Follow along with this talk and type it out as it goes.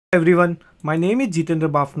Everyone, my name is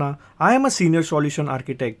Jitendra Bafna. I am a senior solution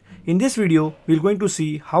architect. In this video, we're going to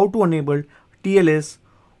see how to enable TLS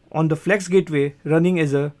on the Flex Gateway running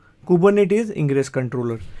as a Kubernetes ingress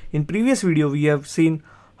controller. In previous video, we have seen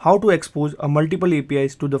how to expose a multiple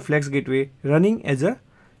APIs to the Flex Gateway running as a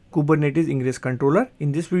Kubernetes ingress controller.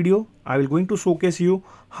 In this video, I will going to showcase you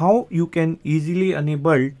how you can easily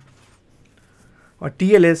enable a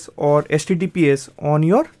TLS or HTTPS on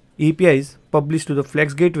your APIs published to the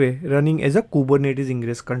Flex Gateway running as a Kubernetes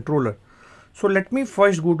ingress controller. So let me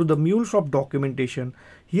first go to the MuleSoft documentation.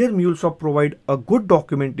 Here MuleSoft provide a good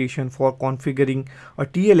documentation for configuring a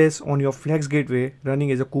TLS on your Flex Gateway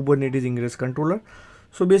running as a Kubernetes ingress controller.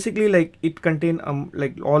 So basically like it contain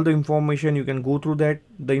like all the information, you can go through that.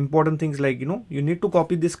 The important things like you need to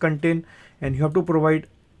copy this content and you have to provide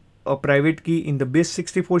a private key in the base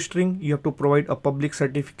 64 string. You have to provide a public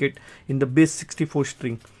certificate in the base 64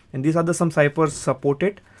 string, and these are the some ciphers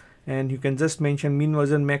supported, and you can just mention min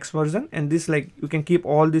version, max version, and this like you can keep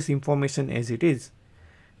all this information as it is,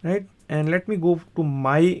 right? And let me go to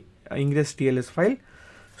my ingress TLS file.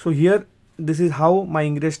 So here this is how my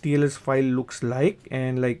ingress TLS file looks like,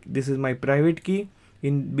 and like this is my private key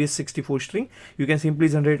in base 64 string. You can simply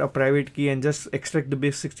generate a private key and just extract the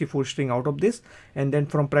base 64 string out of this, and then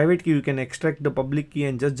from private key you can extract the public key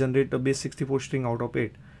and just generate the base 64 string out of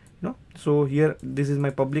it. So here this is my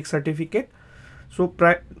public certificate. So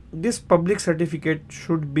this public certificate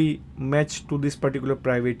should be matched to this particular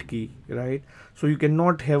private key, right? So you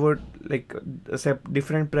cannot have a like a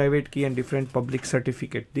different private key and different public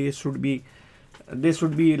certificate. They should be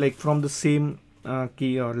like from the same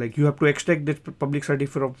key, or like you have to extract this public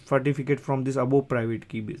certificate from this above private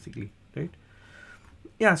key basically, right?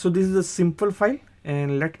 Yeah, so this is a simple file,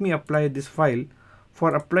 and let me apply this file.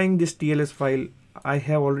 For applying this TLS file, I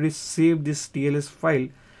have already saved this TLS file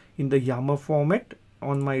in the YAML format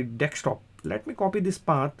on my desktop. Let me copy this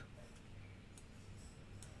path.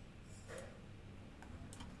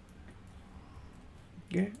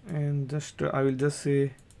 Okay, and just I will just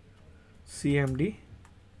say cmd.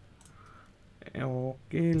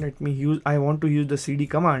 Okay, let me use, I want to use the cd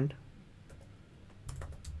command.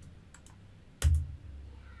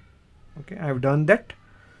 Okay, I have done that.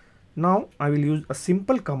 Now I will use a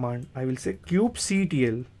simple command. I will say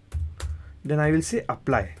kubectl, then I will say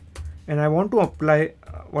apply, and I want to apply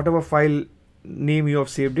whatever file name you have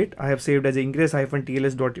saved it. I have saved as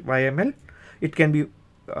ingress-tls.yml. It can be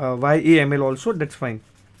YAML also, that's fine.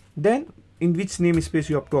 Then in which namespace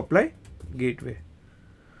you have to apply gateway.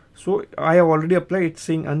 So I have already applied, it's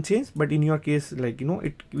saying unchanged, but in your case, like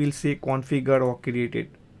it will say configured or created.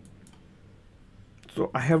 So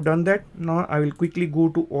I have done that. Now I will quickly go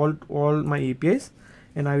to all my APIs,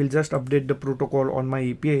 and I will just update the protocol on my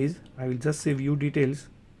APIs. I will just say view details,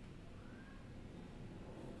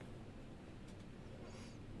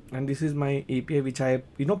 and this is my API which I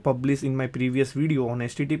have published in my previous video on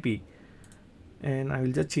HTTP, and I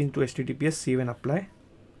will just change to HTTPS, save and apply.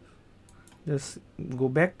 Just go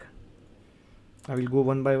back. I will go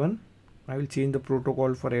one by one. I will change the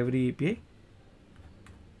protocol for every API.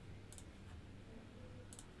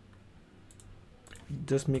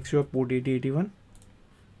 Just make sure port 8081.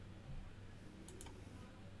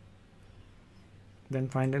 Then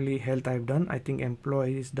finally health I have done. I think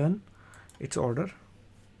employee is done. It's order.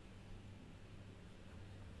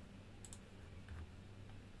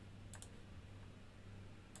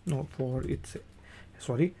 No, for it's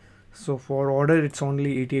sorry. So for order it's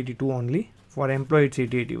only 8082 only. For employee it's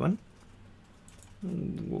 8081.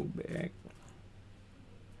 Go back.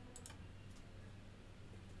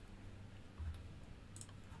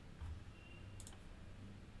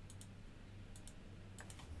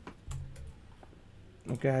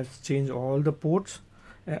 Okay, I have changed all the ports.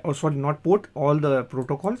 Oh sorry, not port, all the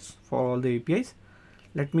protocols for all the APIs.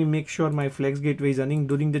 Let me make sure my Flex Gateway is running.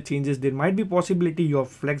 During the changes, there might be possibility your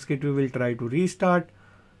Flex Gateway will try to restart.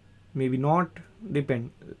 Maybe not,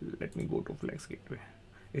 depend. Let me go to Flex Gateway.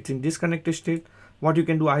 It's in disconnected state. What you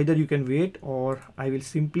can do, either you can wait, or I will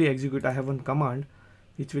simply execute. I have one command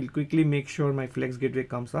which will quickly make sure my Flex Gateway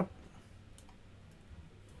comes up.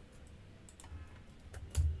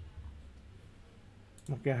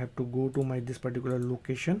 Okay, I have to go to this particular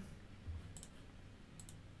location.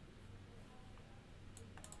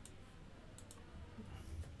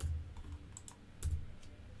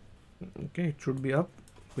 Okay, it should be up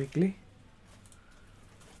quickly.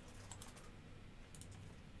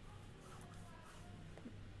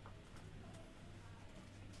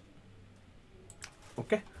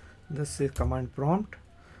 Okay, this is command prompt.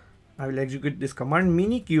 I will execute this command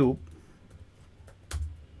minikube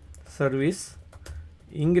service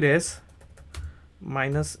ingress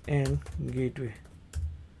 -n gateway.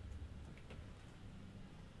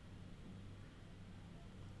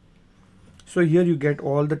 So here you get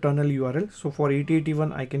all the tunnel URL. So for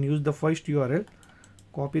 8081 I can use the first URL,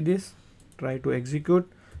 copy this, try to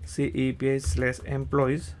execute, say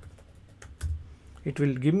API/employees. It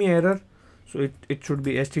will give me error, so it should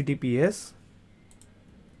be HTTPS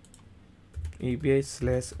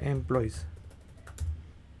API/employees.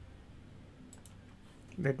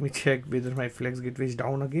 Let me check whether my Flex Gateway is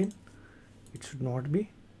down again. It should not be.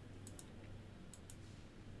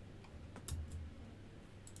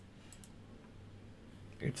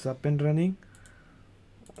 It's up and running.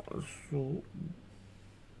 So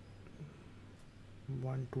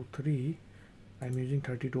 1 2 3, I'm using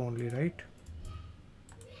 32 only, right?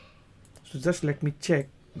 So just let me check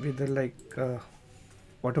whether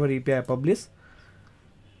whatever API I publish.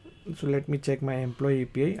 So let me check my employee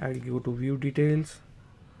API. I will go to view details,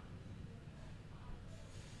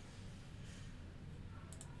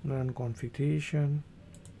 run configuration.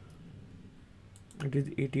 It is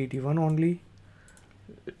 8081 only.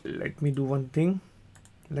 Let me do one thing.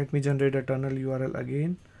 Let me generate a tunnel URL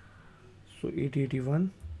again. So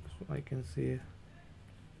 8081. So I can say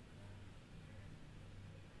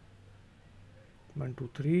 1 2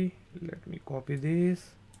 3. Let me copy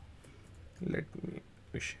this. Let me,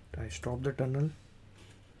 I stop the tunnel.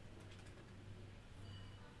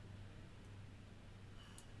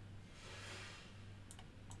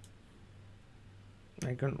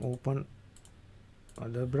 I can open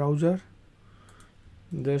other browser.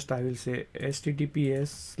 Just I will say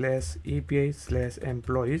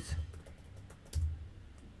https/API/employees.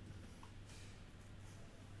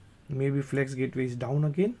 Maybe Flex Gateway is down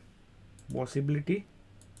again, possibility.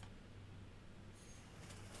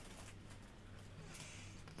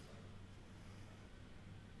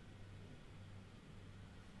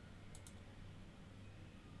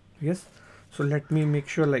 Yes, so let me make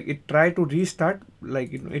sure it try to restart,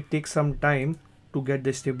 it takes some time to get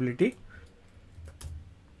the stability.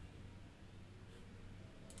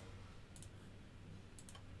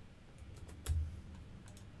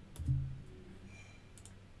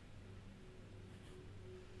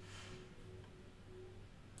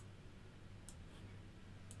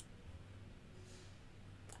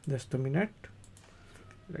 Just a minute,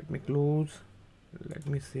 let me close, let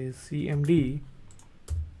me say CMD.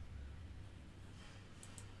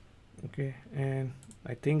 Okay, and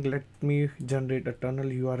I think let me generate a tunnel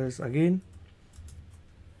URLs again.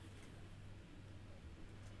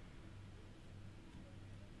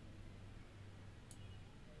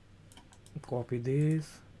 Copy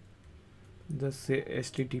this, just say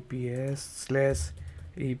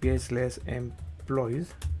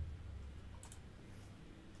https/API/employees.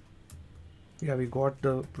 Yeah, we got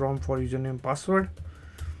the prompt for username password.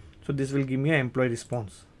 So this will give me an employee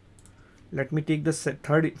response. Let me take the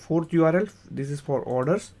fourth URL. This is for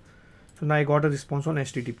orders. So now I got a response on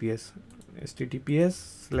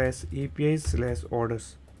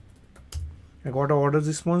https/API/orders. I got a orders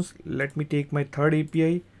response. Let me take my third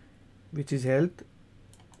API, which is health.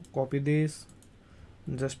 Copy this,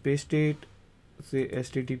 just paste it, say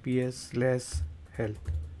https/health.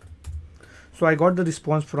 So I got the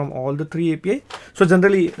response from all the three API. So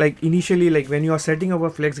generally, initially, when you are setting up a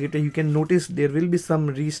Flex Gateway, you can notice there will be some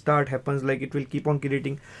restart happens, it will keep on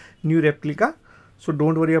creating new replica. So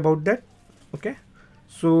don't worry about that. Okay.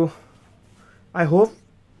 So I hope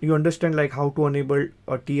you understand how to enable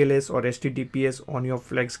a TLS or HTTPS on your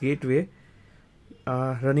Flex Gateway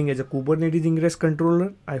running as a Kubernetes ingress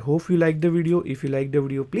controller. I hope you like the video. If you like the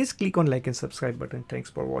video, please click on like and subscribe button.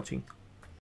 Thanks for watching.